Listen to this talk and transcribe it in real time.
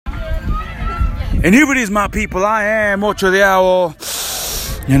And here it is, my people. I am Ocho de Owl,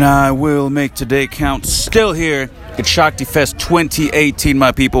 and I will make today count. Still here at Shakti Fest 2018,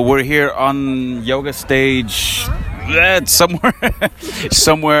 my people. We're here on yoga stage, somewhere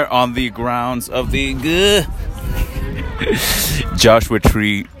on the grounds of the Joshua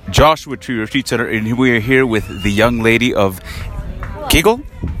Tree Retreat Center, and we are here with the young lady of Kegel.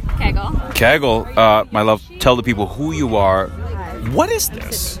 My love, tell the people who you are. What is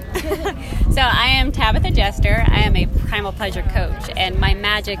this? So I am Tabitha Jester. I am a primal pleasure coach, and my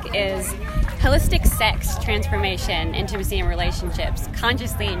magic is holistic sex transformation, intimacy, and relationships,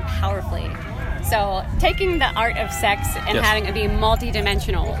 consciously and powerfully. So taking the art of sex and having it be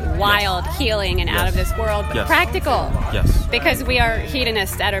multidimensional, wild, healing, and out of this world, but practical. Yes. Because we are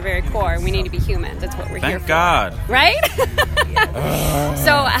hedonists at our very core. We need to be humans. That's what we're here for. Thank God. Right?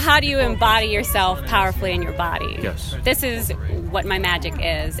 So how do you embody yourself powerfully in your body? Yes. This is what my magic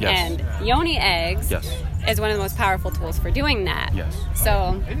is. Yes. And yoni eggs is one of the most powerful tools for doing that. Yes.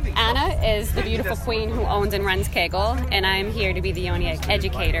 So Anna is the beautiful queen who owns and runs Kegel, and I'm here to be the yoni egg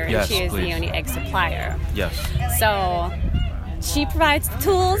educator, and she is the yoni egg supplier. Yes. So she provides the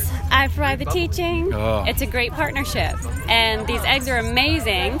tools, I provide the teaching. It's a great partnership. And these eggs are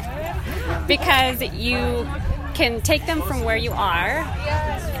amazing because you can take them from where you are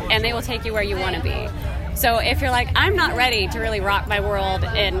and they will take you where you want to be. So if you're like, I'm not ready to really rock my world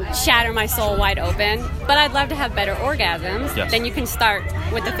and shatter my soul wide open, but I'd love to have better orgasms, then you can start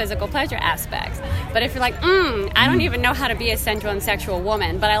with the physical pleasure aspects. But if you're like, I don't even know how to be a sensual and sexual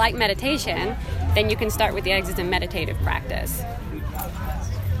woman, but I like meditation, then you can start with the eggs as a meditative practice.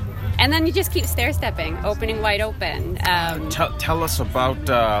 And then you just keep stair-stepping, opening wide open. Tell us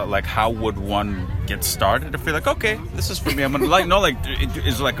about how would one get started if you're like, okay, this is for me. I'm gonna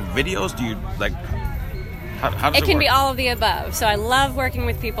is it like videos? Do you like? How does it can work? Be all of the above. So I love working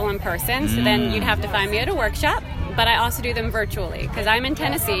with people in person. So then you'd have to find me at a workshop, but I also do them virtually because I'm in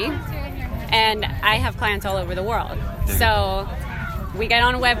Tennessee, and I have clients all over the world. So we get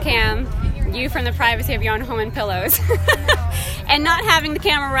on a webcam. You from the privacy of your own home and pillows. And not having the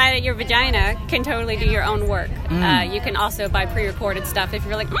camera right at your vagina can totally do your own work. You can also buy pre-recorded stuff if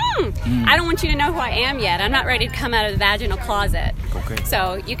you're like, I don't want you to know who I am yet. I'm not ready to come out of the vaginal closet. Okay.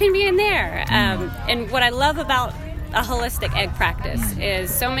 So you can be in there. And what I love about a holistic egg practice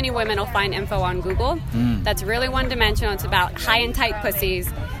is so many women will find info on Google that's really one-dimensional. It's about high and tight pussies.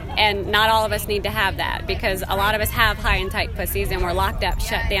 And not all of us need to have that because a lot of us have high and tight pussies and we're locked up,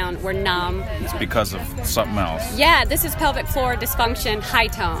 shut down, we're numb. It's because of something else. Yeah, this is pelvic floor dysfunction, high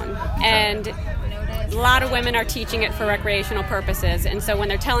tone. And a lot of women are teaching it for recreational purposes. And so when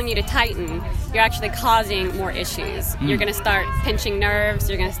they're telling you to tighten, you're actually causing more issues. You're going to start pinching nerves,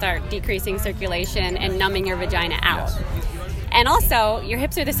 you're going to start decreasing circulation and numbing your vagina out. And also, your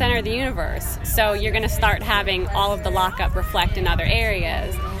hips are the center of the universe. So you're going to start having all of the lockup reflect in other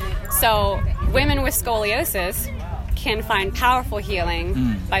areas. So women with scoliosis can find powerful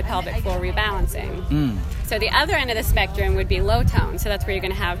healing by pelvic floor rebalancing. So the other end of the spectrum would be low tone. So that's where you're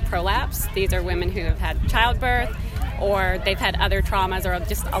going to have prolapse. These are women who have had childbirth or they've had other traumas or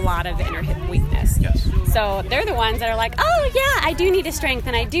just a lot of inner hip weakness. Yes. So they're the ones that are like, oh yeah, I do need to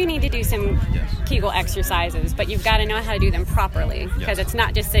strengthen. I do need to do some Kegel exercises, but you've got to know how to do them properly because it's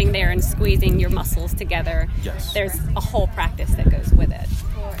not just sitting there and squeezing your muscles together. Yes. There's a whole practice that goes with it.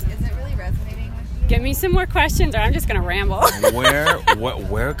 Is it really resonating? Give me some more questions or I'm just going to ramble.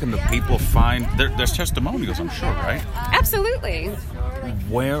 Where can the people find... There's testimonials, I'm sure, right? Absolutely.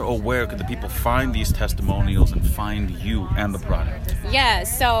 Where can the people find these testimonials and find you and the product? Yeah,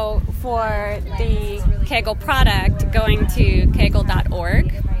 so for the Kegel product, going to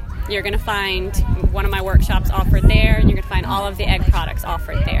kegel.org, you're going to find one of my workshops offered there, and you're going to find all of the egg products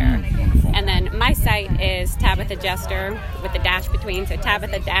offered there. And then my site is Tabitha Jester with the dash between, so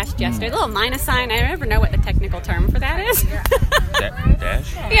Tabitha-Jester. The little minus sign, I never know what the technical term for that is.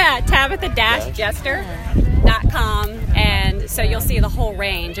 Dash? Yeah, Tabitha-Jester.com. And so you'll see the whole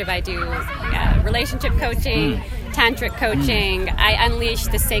range of I do relationship coaching, tantric coaching. I unleash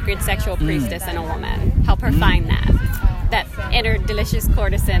the sacred sexual priestess in a woman, help her find that inner delicious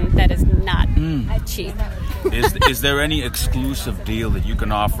courtesan that is not cheap. Is there any exclusive deal that you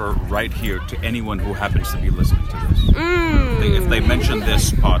can offer right here to anyone who happens to be listening to this? If they mention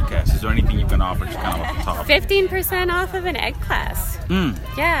this podcast, is there anything you can offer just kind of off the top? 15% off of an egg class.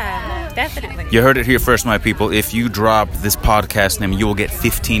 Yeah, definitely. You heard it here first, my people. If you drop this podcast name, you will get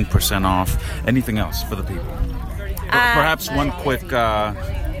 15% off. Anything else for the people? Perhaps one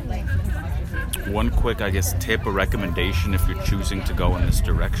quick, I guess, tip or recommendation if you're choosing to go in this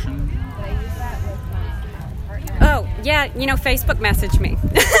direction. Oh, Yeah, Facebook message me.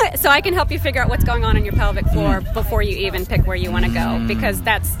 So I can help you figure out what's going on in your pelvic floor before you even pick where you want to go, because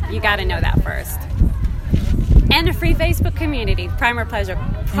you got to know that first. And a free Facebook community, Primal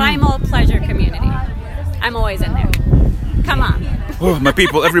Pleasure community. I'm always in there. Come on. Oh, my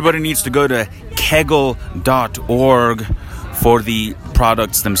people, everybody needs to go to Kegel.org for the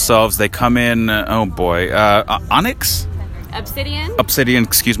products themselves. They come in, onyx? Obsidian,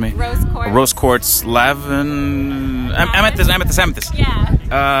 excuse me. Rose quartz, amethyst. Yeah.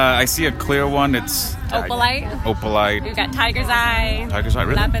 I see a clear one. It's Opalite. We've got Tiger's Eye.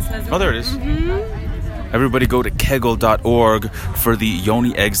 Really? Lapis lazuli. Oh, there it is. Mm-hmm. Everybody go to Kegel.org for the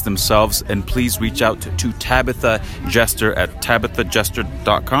yoni eggs themselves, and please reach out to Tabitha Jester at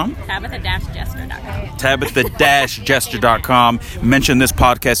tabithajester.com. Tabitha-jester.com. Tabitha-jester.com. Mention this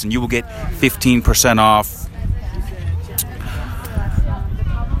podcast and you will get 15% off.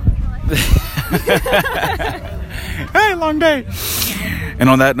 Hey, long day. And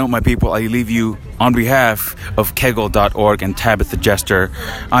on that note, my people, I leave you on behalf of Kegel.org and Tabitha Jester.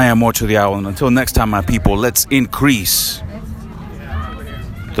 I am Mocho the Owl, and until next time, my people, let's increase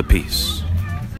the peace.